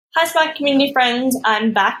Hi, Smart Community friends.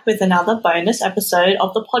 I'm back with another bonus episode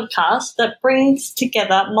of the podcast that brings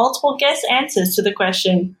together multiple guest answers to the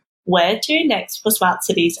question, where to next for smart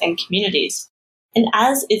cities and communities? And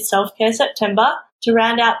as it's Self-Care September, to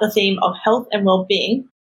round out the theme of health and well-being,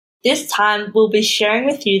 this time we'll be sharing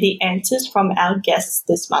with you the answers from our guests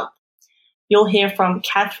this month. You'll hear from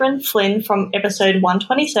Catherine Flynn from episode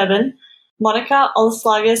 127, Monica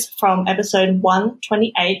Olaslagas from episode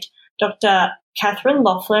 128, Dr. Catherine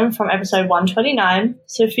Laughlin from episode 129,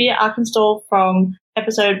 Sophia Arkenstall from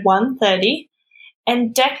episode 130,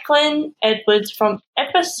 and Declan Edwards from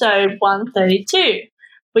episode 132,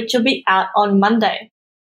 which will be out on Monday.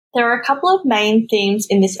 There are a couple of main themes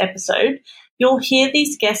in this episode. You'll hear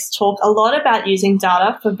these guests talk a lot about using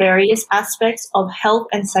data for various aspects of health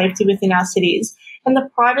and safety within our cities and the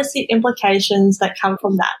privacy implications that come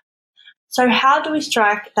from that. So how do we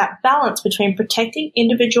strike that balance between protecting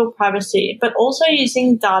individual privacy but also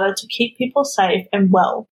using data to keep people safe and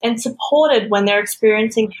well and supported when they're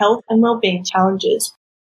experiencing health and well-being challenges?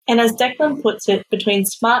 And as Declan puts it, between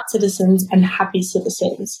smart citizens and happy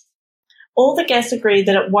citizens. All the guests agree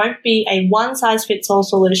that it won't be a one-size-fits-all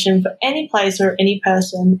solution for any place or any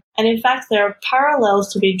person, and in fact there are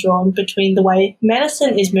parallels to be drawn between the way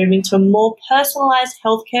medicine is moving to a more personalised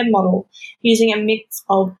healthcare model using a mix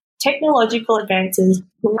of technological advances,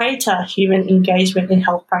 greater human engagement in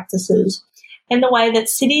health practices, and the way that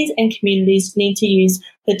cities and communities need to use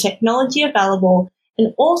the technology available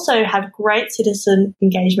and also have great citizen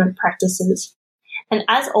engagement practices. And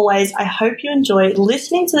as always, I hope you enjoy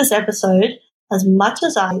listening to this episode as much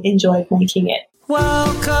as I enjoyed making it.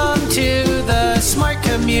 Welcome to the Smart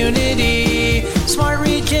Community, Smart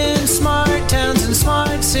Regions, Smart Towns, and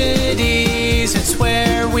Smart Cities. It's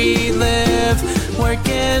where we live, work,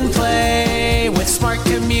 and play. With smart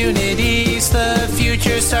communities, the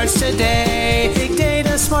future starts today. Big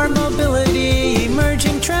data, smart mobility,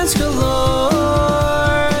 emerging trends galore.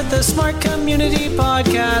 The Smart Community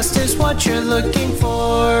Podcast is what you're looking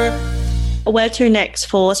for. Where to next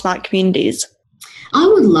for smart communities? I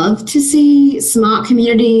would love to see smart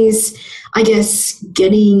communities, I guess,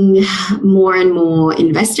 getting more and more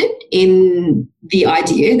invested in the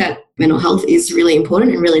idea that mental health is really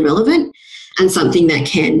important and really relevant and something that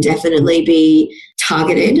can definitely be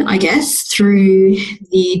targeted, I guess, through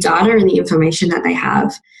the data and the information that they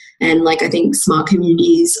have. And I think smart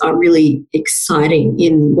communities are really exciting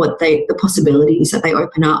in the possibilities that they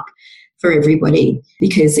open up for everybody,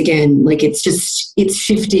 because again, it's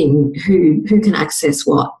shifting who can access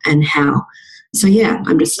what and how. So yeah,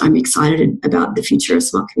 I'm excited about the future of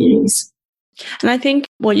smart communities. And I think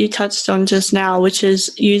what you touched on just now, which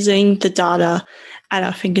is using the data at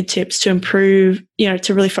our fingertips to improve,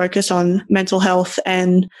 to really focus on mental health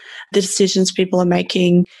and the decisions people are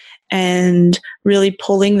making and really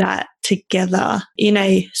pulling that together in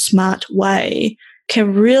a smart way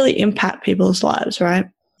can really impact people's lives, right?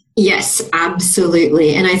 Yes,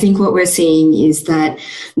 absolutely. And I think what we're seeing is that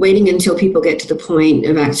waiting until people get to the point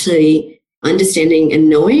of actually understanding and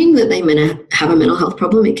knowing that they have a mental health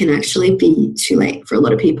problem, it can actually be too late for a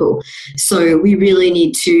lot of people. So we really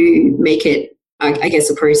need to make it, I guess,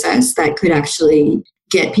 a process that could actually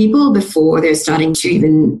get people before they're starting to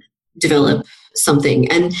even develop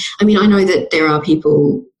something. And I mean, I know that there are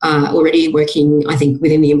people already working, I think,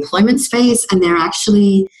 within the employment space, and they're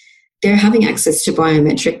having access to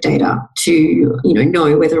biometric data to,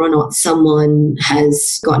 know whether or not someone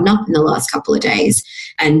has gotten up in the last couple of days,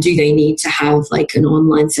 and do they need to have an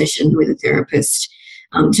online session with a therapist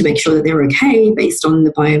to make sure that they're okay based on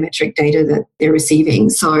the biometric data that they're receiving.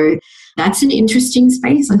 So that's an interesting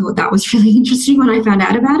space. I thought that was really interesting when I found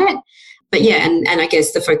out about it. But yeah, and I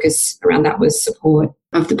guess the focus around that was support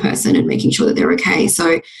of the person and making sure that they're okay.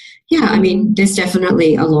 So yeah, I mean, there's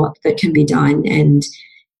definitely a lot that can be done, and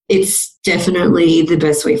it's definitely the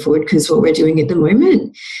best way forward, because what we're doing at the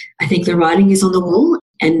moment, I think the writing is on the wall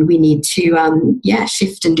and we need to,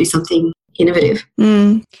 shift and do something innovative.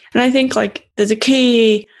 And I think there's a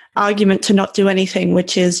key argument to not do anything,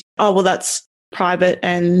 which is, that's private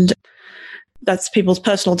and that's people's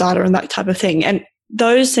personal data and that type of thing. And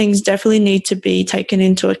those things definitely need to be taken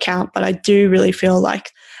into account. But I do really feel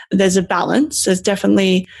like there's a balance. There's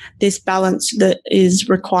definitely this balance that is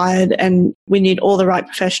required, and we need all the right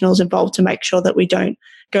professionals involved to make sure that we don't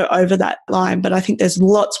go over that line. But I think there's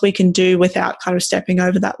lots we can do without kind of stepping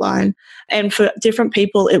over that line. And for different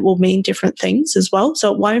people, it will mean different things as well.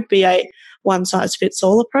 So it won't be a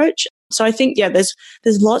one-size-fits-all approach. So I think, there's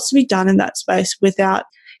lots to be done in that space without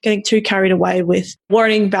getting too carried away with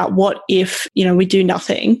worrying about what if, we do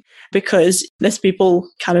nothing, because there's people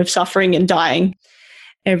kind of suffering and dying.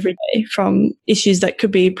 every day from issues that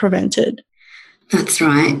could be prevented. That's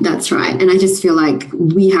right. That's right. And I just feel like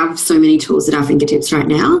we have so many tools at our fingertips right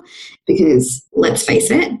now because, let's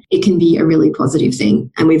face it, it can be a really positive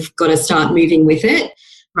thing. And we've got to start moving with it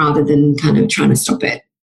rather than kind of trying to stop it.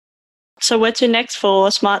 So where to next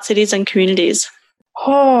for smart cities and communities?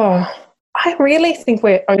 Oh, I really think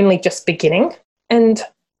we're only just beginning. And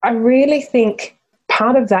I really think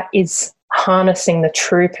part of that is harnessing the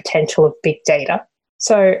true potential of big data.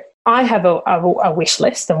 So I have a wish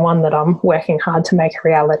list, and one that I'm working hard to make a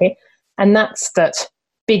reality. And that's that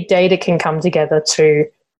big data can come together to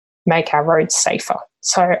make our roads safer.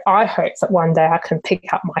 So I hope that one day I can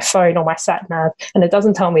pick up my phone or my sat nav and it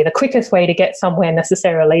doesn't tell me the quickest way to get somewhere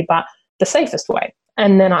necessarily, but the safest way.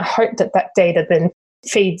 And then I hope that that data then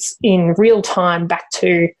feeds in real time back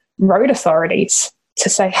to road authorities to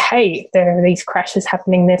say, hey, there are these crashes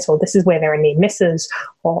happening or this is where there are near misses,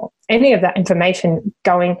 or any of that information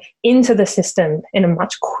going into the system in a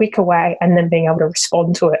much quicker way and then being able to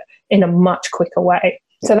respond to it in a much quicker way.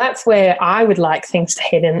 So that's where I would like things to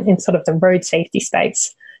head in sort of the road safety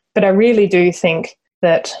space. But I really do think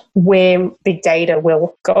that where big data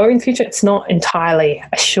will go in the future, it's not entirely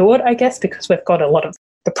assured, I guess, because we've got a lot of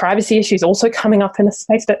the privacy issues also coming up in the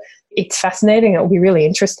space, but it's fascinating. It will be really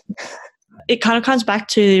interesting. It kind of comes back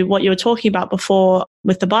to what you were talking about before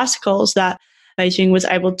with the bicycles, that Beijing was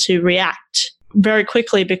able to react very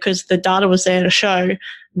quickly because the data was there to show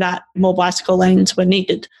that more bicycle lanes were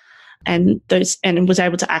needed, and was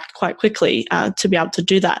able to act quite quickly to be able to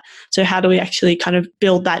do that. So how do we actually kind of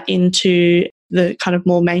build that into the kind of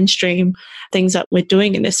more mainstream things that we're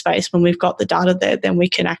doing in this space? When we've got the data there, then we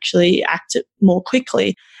can actually act it more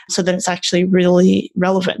quickly so that it's actually really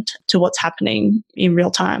relevant to what's happening in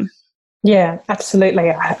real time. Yeah,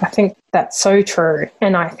 absolutely. I think that's so true.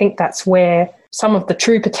 And I think that's where some of the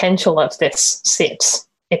true potential of this sits.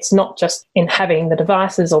 It's not just in having the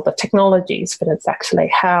devices or the technologies, but it's actually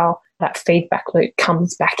how that feedback loop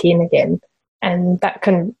comes back in again. And that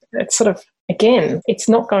it's sort of, again, it's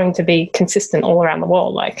not going to be consistent all around the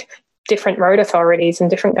world. Like different road authorities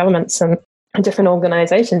and different governments and different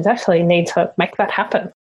organizations actually need to make that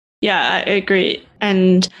happen. Yeah, I agree.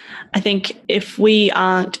 And I think if we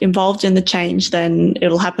aren't involved in the change, then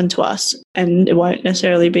it'll happen to us and it won't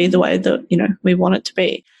necessarily be the way that, we want it to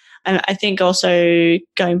be. And I think also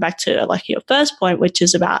going back to like your first point, which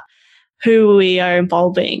is about who we are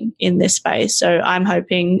involving in this space. So I'm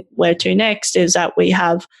hoping where to next is that we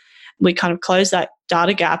kind of close that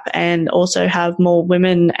data gap and also have more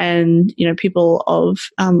women and, people of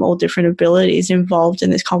all different abilities involved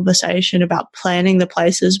in this conversation about planning the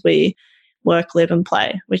places we work, live and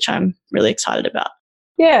play, which I'm really excited about.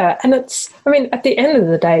 Yeah. And at the end of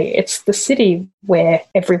the day, it's the city where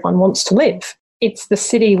everyone wants to live. It's the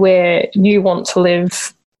city where you want to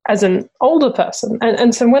live as an older person.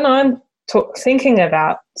 And so when I'm thinking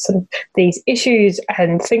about sort of these issues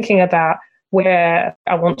and thinking about where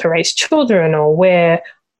I want to raise children or where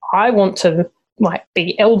I want to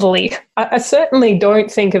be elderly, I certainly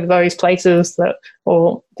don't think of those places that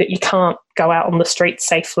you can't go out on the street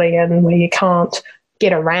safely and where you can't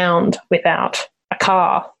get around without a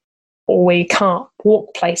car or where you can't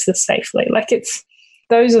walk places safely.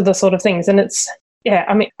 Those are the sort of things. And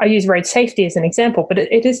I use road safety as an example, but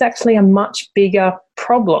it is actually a much bigger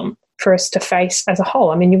problem for us to face as a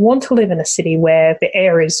whole. You want to live in a city where the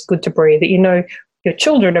air is good to breathe, that your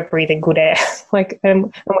children are breathing good air,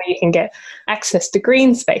 and where you can get access to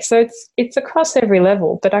green space. So it's across every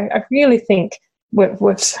level. But I really think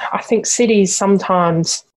I think cities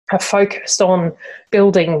sometimes are focused on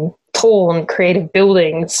building tall and creative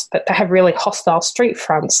buildings, but they have really hostile street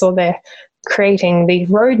fronts, or they're creating these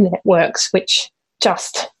road networks which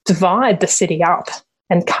just divide the city up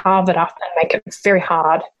and carve it up and make it very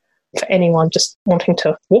hard for anyone just wanting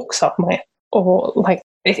to walk somewhere. Or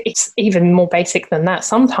it's even more basic than that.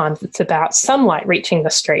 Sometimes it's about sunlight reaching the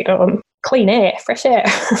street or clean air, fresh air.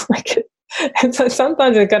 And so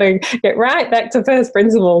sometimes we've got to get right back to first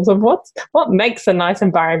principles of what makes a nice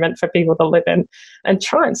environment for people to live in and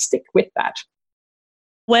try and stick with that.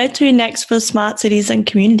 Where to next for smart cities and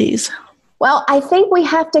communities? Well, I think we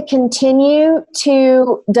have to continue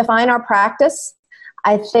to define our practice.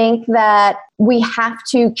 I think that we have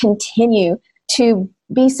to continue to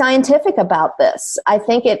be scientific about this. I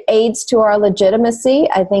think it aids to our legitimacy.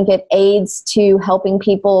 I think it aids to helping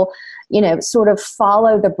people, sort of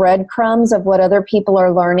follow the breadcrumbs of what other people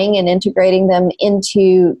are learning and integrating them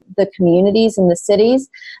into the communities and the cities.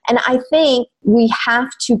 And I think we have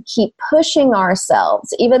to keep pushing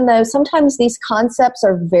ourselves, even though sometimes these concepts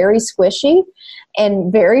are very squishy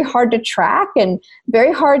and very hard to track and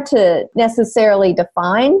very hard to necessarily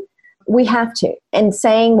define. We have to. And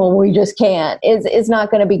saying, well, we just can't is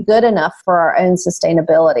not going to be good enough for our own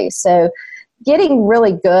sustainability. So getting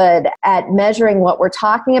really good at measuring what we're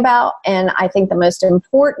talking about. And I think the most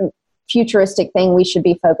important futuristic thing we should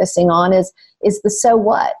be focusing on is the so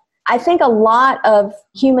what. I think a lot of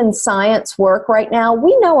human science work right now,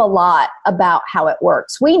 we know a lot about how it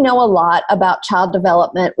works. We know a lot about child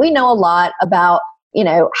development. We know a lot about,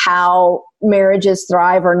 how marriages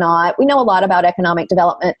thrive or not. We know a lot about economic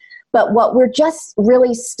development. But what we're just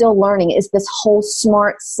really still learning is this whole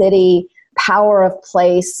smart city, power of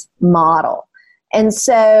place model. And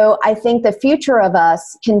so I think the future of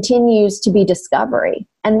us continues to be discovery.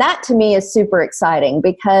 And that to me is super exciting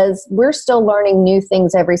because we're still learning new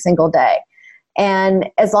things every single day. And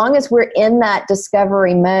as long as we're in that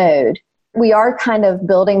discovery mode, we are kind of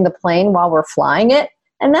building the plane while we're flying it.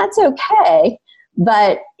 And that's okay.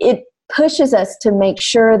 But it pushes us to make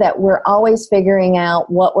sure that we're always figuring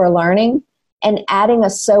out what we're learning and adding a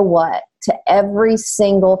so what to every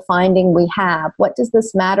single finding we have. What does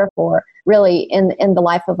this matter for, really, in the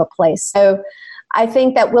life of a place? So I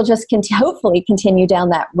think that we'll just hopefully continue down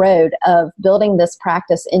that road of building this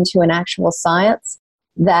practice into an actual science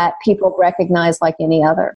that people recognize like any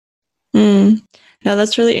other. No,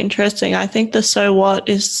 that's really interesting. I think the so what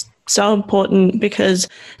is so important because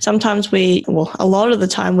sometimes a lot of the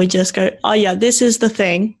time we just go, oh yeah, this is the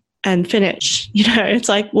thing, and finish. It's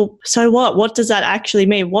like, well, so what? What does that actually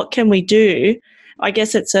mean? What can we do? I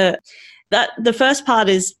guess the first part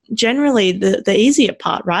is generally the easier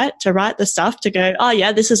part, right? To write the stuff, to go, oh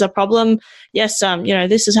yeah, this is a problem. Yes,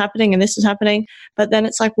 this is happening and this is happening. But then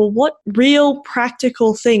it's like, well, what real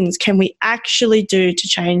practical things can we actually do to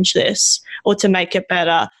change this or to make it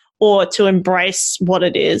better or to embrace what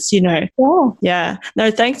it is, Yeah.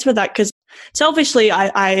 No, thanks for that. Because selfishly,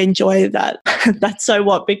 I enjoy that. That's so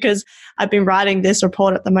what, because I've been writing this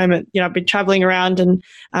report at the moment. I've been traveling around and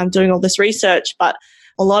doing all this research, but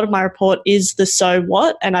a lot of my report is the so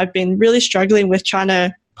what, and I've been really struggling with trying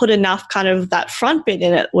to put enough kind of that front bit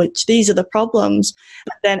in it, which these are the problems,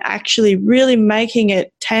 but then actually really making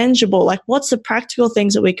it tangible. Like, what's the practical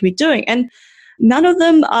things that we can be doing? And none of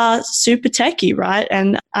them are super techie, right?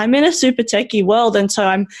 And I'm in a super techie world, and so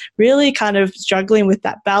I'm really kind of struggling with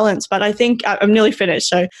that balance. But I think I'm nearly finished.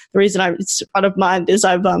 So the reason it's front of mind is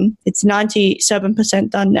it's 97%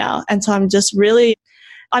 done now, and so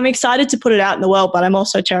I'm excited to put it out in the world, but I'm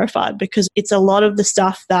also terrified because it's a lot of the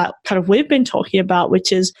stuff that kind of we've been talking about,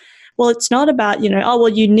 which is, well, it's not about,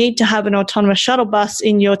 you need to have an autonomous shuttle bus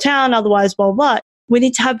in your town, otherwise, blah, blah. We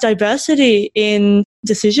need to have diversity in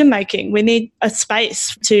decision making. We need a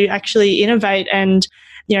space to actually innovate and,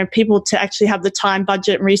 people to actually have the time,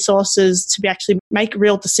 budget, and resources to be actually make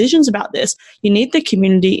real decisions about this. You need the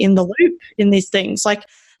community in the loop in these things.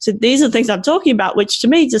 So these are the things I'm talking about, which to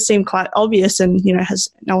me just seem quite obvious and, has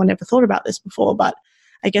no one ever thought about this before. But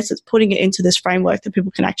I guess it's putting it into this framework that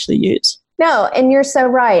people can actually use. No, and you're so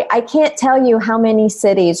right. I can't tell you how many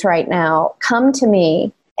cities right now come to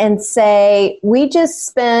me and say, we just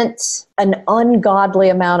spent an ungodly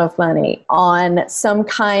amount of money on some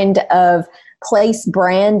kind of place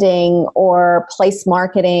branding or place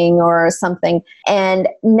marketing or something. And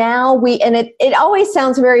now it always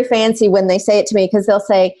sounds very fancy when they say it to me, because they'll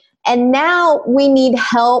say, and now we need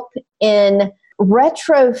help in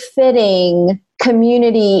retrofitting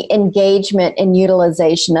community engagement and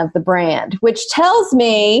utilization of the brand, which tells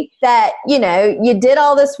me that, you did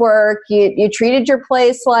all this work, you treated your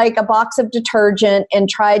place like a box of detergent and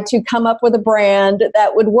tried to come up with a brand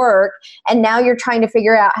that would work. And now you're trying to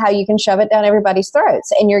figure out how you can shove it down everybody's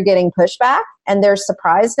throats, and you're getting pushback and they're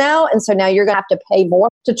surprised now. And so now you're going to have to pay more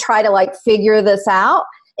to try to figure this out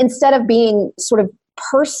instead of being sort of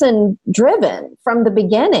person driven from the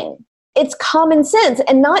beginning. It's common sense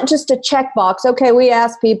and not just a checkbox. Okay, we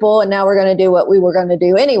asked people and now we're going to do what we were going to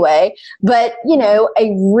do anyway. But,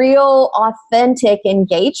 a real authentic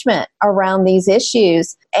engagement around these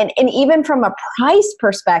issues. And even from a price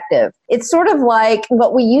perspective, it's sort of like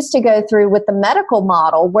what we used to go through with the medical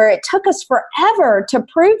model, where it took us forever to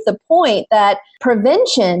prove the point that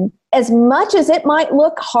prevention, as much as it might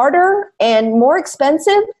look harder and more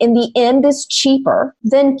expensive, in the end is cheaper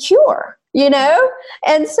than cure.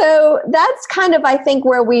 And so that's kind of, I think,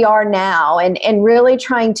 where we are now, and really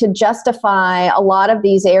trying to justify a lot of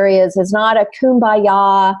these areas as not a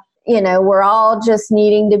kumbaya we're all just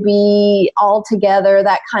needing to be all together,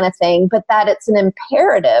 that kind of thing, but that it's an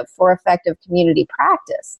imperative for effective community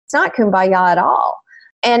practice. It's not kumbaya at all.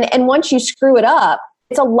 And once you screw it up,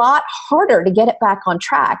 it's a lot harder to get it back on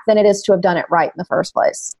track than it is to have done it right in the first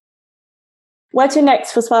place. Where to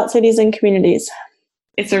next for smart cities and communities?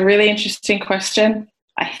 It's a really interesting question.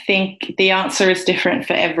 I think the answer is different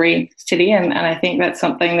for every city, and I think that's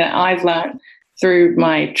something that I've learned through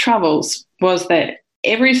my travels, was that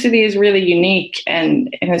every city is really unique, and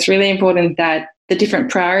it's really important that the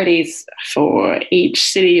different priorities for each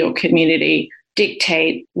city or community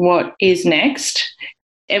dictate what is next.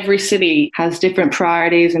 Every city has different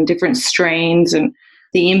priorities and different strains, and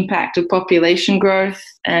the impact of population growth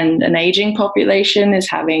and an aging population is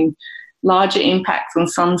having larger impacts on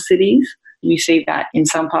some cities. We see that in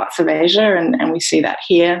some parts of Asia, and we see that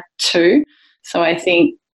here too. So I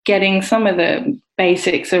think getting some of the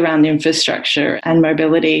basics around infrastructure and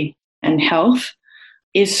mobility and health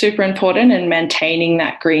is super important, and maintaining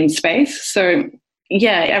that green space. So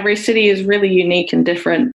yeah, every city is really unique and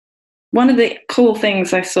different. One of the cool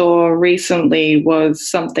things I saw recently was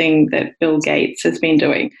something that Bill Gates has been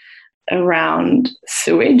doing around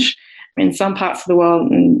sewage. In some parts of the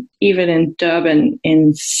world, and even in Durban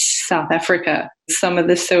in South Africa, some of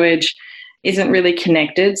the sewage isn't really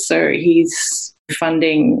connected. So he's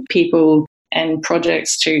funding people and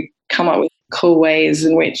projects to come up with cool ways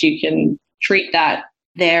in which you can treat that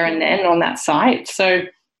there and then on that site. So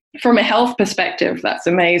from a health perspective, that's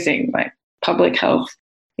amazing. Like, public health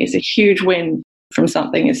is a huge win from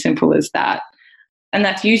something as simple as that. And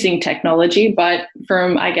that's using technology, but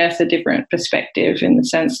from, I guess, a different perspective, in the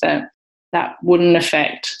sense that that wouldn't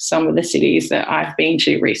affect some of the cities that I've been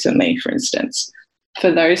to recently, for instance. For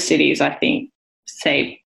those cities, I think,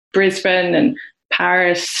 say, Brisbane and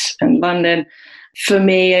Paris and London, for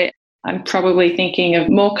me, I'm probably thinking of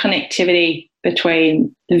more connectivity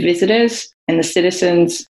between the visitors and the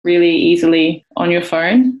citizens really easily on your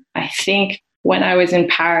phone. I think when I was in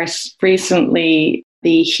Paris recently,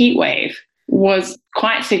 the heat wave was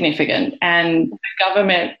quite significant, and the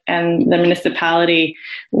government and the municipality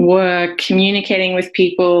were communicating with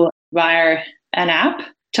people via an app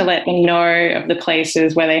to let them know of the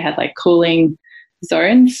places where they had like cooling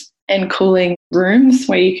zones and cooling rooms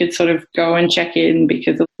where you could sort of go and check in,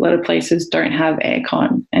 because a lot of places don't have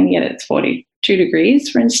aircon, and yet it's 42 degrees,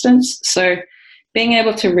 for instance. So being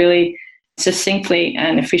able to really succinctly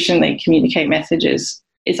and efficiently communicate messages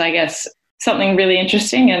is, I guess, something really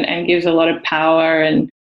interesting, and gives a lot of power and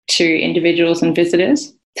to individuals and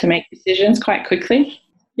visitors to make decisions quite quickly.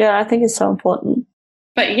 Yeah, I think it's so important.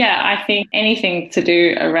 But yeah, I think anything to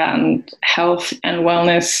do around health and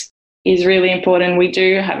wellness is really important. We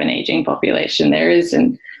do have an aging population. There is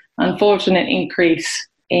an unfortunate increase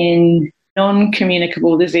in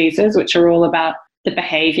non-communicable diseases, which are all about the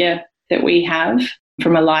behaviour that we have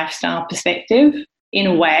from a lifestyle perspective, in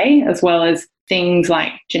a way, as well as things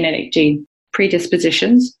like genetic gene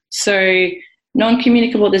predispositions. So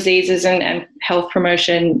non-communicable diseases and health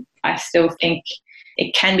promotion, I still think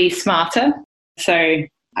it can be smarter. So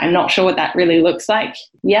I'm not sure what that really looks like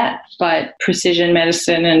yet, but precision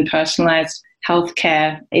medicine and personalised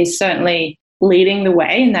healthcare is certainly leading the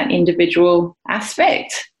way in that individual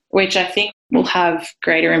aspect, which I think will have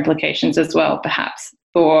greater implications as well, perhaps,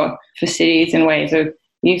 for cities in ways of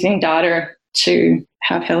using data to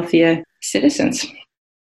have healthier citizens.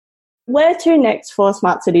 Where to next for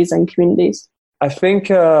smart cities and communities? I think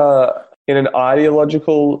in an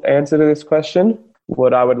ideological answer to this question,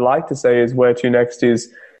 what I would like to say is where to next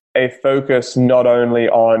is a focus not only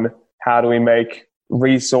on how do we make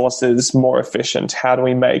resources more efficient, how do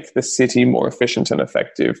we make the city more efficient and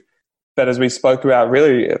effective, but as we spoke about,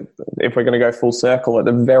 really, if we're going to go full circle at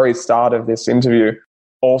the very start of this interview,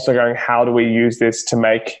 also going, how do we use this to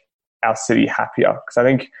make our city happier? Because I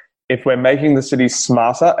think if we're making the city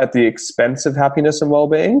smarter at the expense of happiness and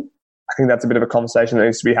well-being, I think that's a bit of a conversation that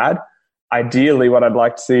needs to be had. Ideally, what I'd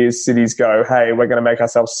like to see is cities go, hey, we're going to make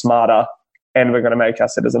ourselves smarter and we're going to make our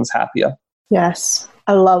citizens happier. Yes,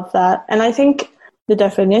 I love that. And I think the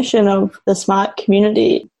definition of the smart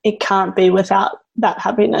community, it can't be without that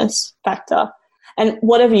happiness factor. And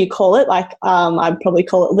whatever you call it, like I'd probably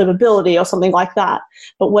call it livability or something like that.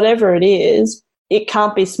 But whatever it is, it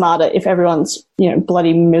can't be smarter if everyone's,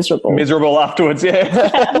 bloody miserable. Miserable afterwards, yeah.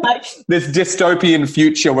 This dystopian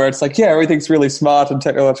future where it's like, yeah, everything's really smart and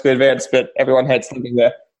technologically advanced, but everyone hates living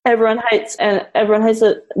there. everyone hates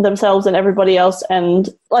it themselves and everybody else, and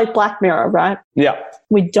like Black Mirror, right? Yeah.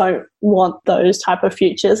 We don't want those type of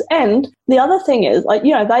futures. And the other thing is, like,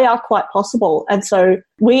 you know, they are quite possible. And so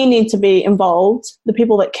we need to be involved. The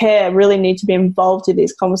people that care really need to be involved in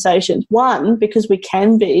these conversations. One, because we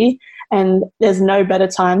can be, and there's no better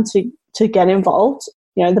time to get involved.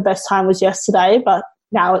 You know, the best time was yesterday, but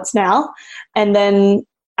now it's now. And then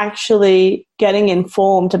actually getting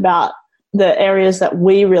informed about the areas that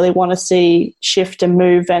we really want to see shift and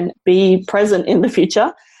move and be present in the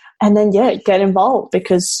future. And then, get involved,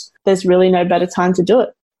 because there's really no better time to do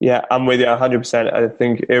it. Yeah, I'm with you 100%. I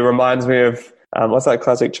think it reminds me of, what's that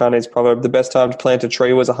classic Chinese proverb? The best time to plant a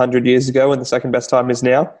tree was 100 years ago, and the second best time is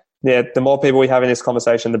now. Yeah, the more people we have in this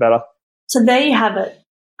conversation, the better. So there you have it.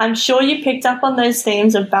 I'm sure you picked up on those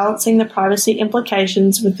themes of balancing the privacy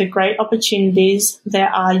implications with the great opportunities there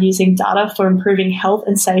are using data for improving health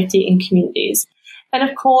and safety in communities. And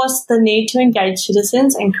of course, the need to engage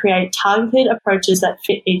citizens and create targeted approaches that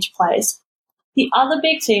fit each place. The other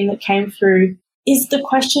big theme that came through is the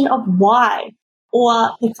question of why,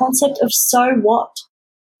 or the concept of so what.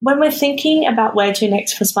 When we're thinking about where to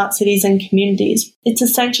next for smart cities and communities, it's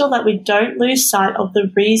essential that we don't lose sight of the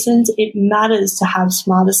reasons it matters to have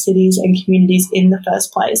smarter cities and communities in the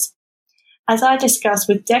first place. As I discussed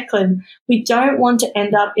with Declan, we don't want to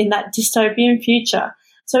end up in that dystopian future.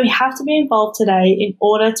 So we have to be involved today in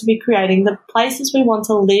order to be creating the places we want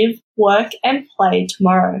to live, work, and play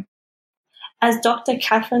tomorrow. As Dr.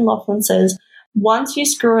 Catherine Laughlin says, once you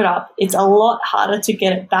screw it up, it's a lot harder to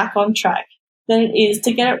get it back on track than it is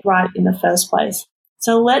to get it right in the first place.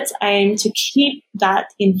 So let's aim to keep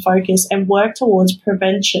that in focus and work towards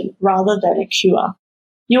prevention rather than a cure.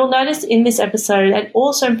 You'll notice in this episode, and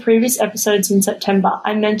also in previous episodes in September,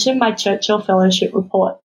 I mentioned my Churchill Fellowship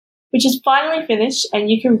report, which is finally finished, and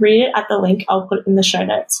you can read it at the link I'll put in the show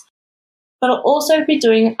notes. But I'll also be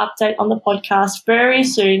doing an update on the podcast very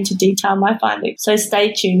soon to detail my findings, so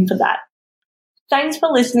stay tuned for that. Thanks for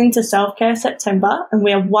listening to Self-Care September, and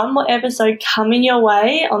we have one more episode coming your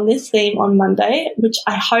way on this theme on Monday, which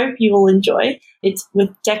I hope you will enjoy. It's with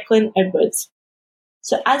Declan Edwards.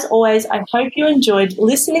 So as always, I hope you enjoyed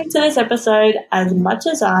listening to this episode as much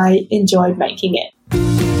as I enjoyed making it.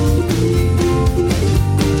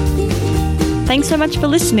 Thanks so much for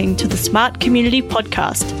listening to the Smart Community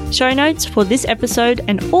Podcast. Show notes for this episode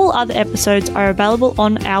and all other episodes are available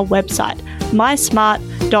on our website,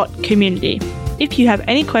 mysmart.community. If you have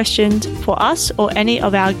any questions for us or any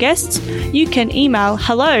of our guests, you can email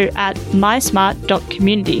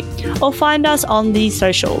hello@mysmart.community or find us on the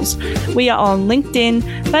socials. We are on LinkedIn,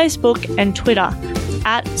 Facebook, and Twitter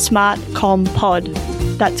 @SmartComPod.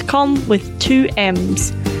 That's com with 2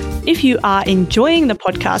 M's. If you are enjoying the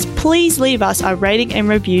podcast, please leave us a rating and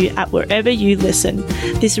review at wherever you listen.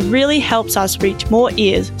 This really helps us reach more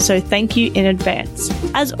ears, so thank you in advance.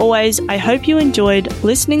 As always, I hope you enjoyed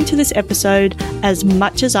listening to this episode as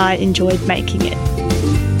much as I enjoyed making it.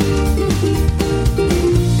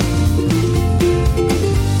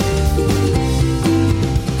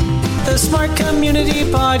 The Smart Community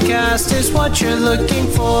Podcast is what you're looking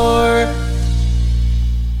for.